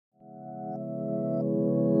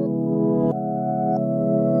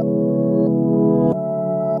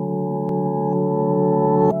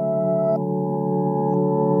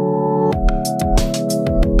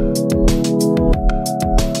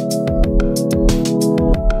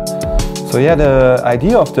So yeah, the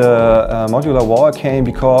idea of the modular wall came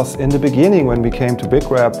because in the beginning when we came to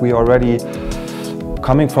BigRep, we already,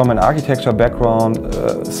 coming from an architecture background,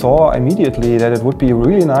 saw immediately that it would be a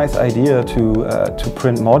really nice idea to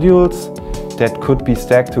print modules that could be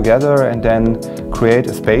stacked together and then create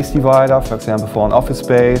a space divider, for example, for an office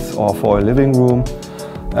space or for a living room,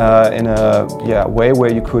 in a way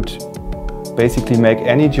where you could basically make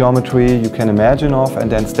any geometry you can imagine of and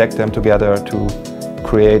then stack them together to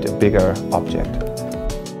create a bigger object.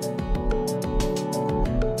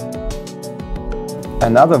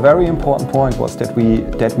 Another very important point was that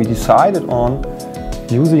we decided on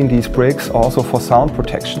using these bricks also for sound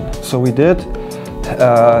protection. So we did,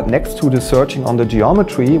 next to the searching on the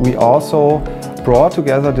geometry, we also brought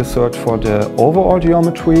together the search for the overall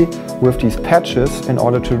geometry with these patches in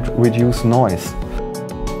order to reduce noise.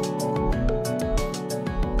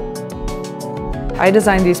 I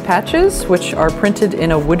designed these patches, which are printed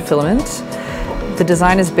in a wood filament. The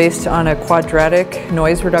design is based on a quadratic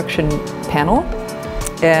noise reduction panel,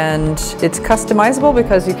 and it's customizable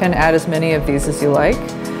because you can add as many of these as you like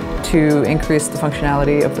to increase the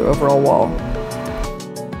functionality of the overall wall.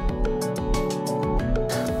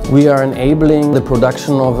 We are enabling the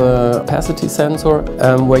production of a opacity sensor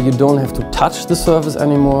where you don't have to touch the surface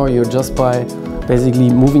anymore. You're just by basically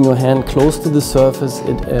moving your hand close to the surface,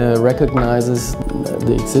 it recognizes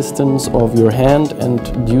the existence of your hand,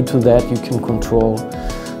 and due to that you can control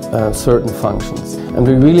certain functions. And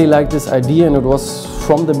we really like this idea, and it was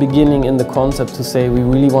from the beginning in the concept to say we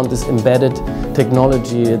really want this embedded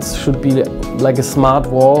technology. It should be like a smart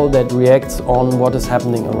wall that reacts on what is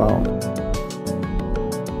happening around.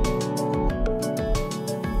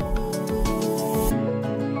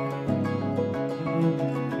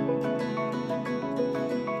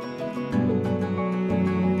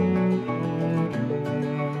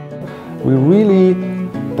 We really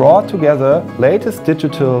brought together latest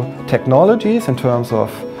digital technologies in terms of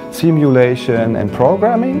simulation and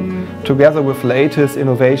programming, together with latest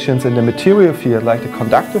innovations in the material field, like the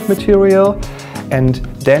conductive material, and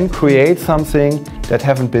then create something that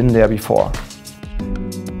haven't been there before.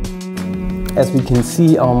 As we can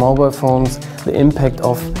see, our mobile phones, the impact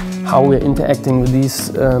of how we're interacting with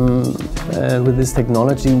this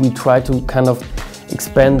technology, we try to kind of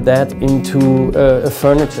expand that into a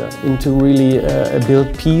furniture, into really a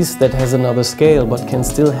built piece that has another scale but can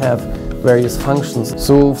still have various functions.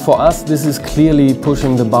 So for us this is clearly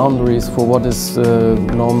pushing the boundaries for what is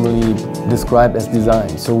normally described as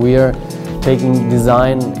design. So we are taking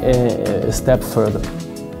design a step further.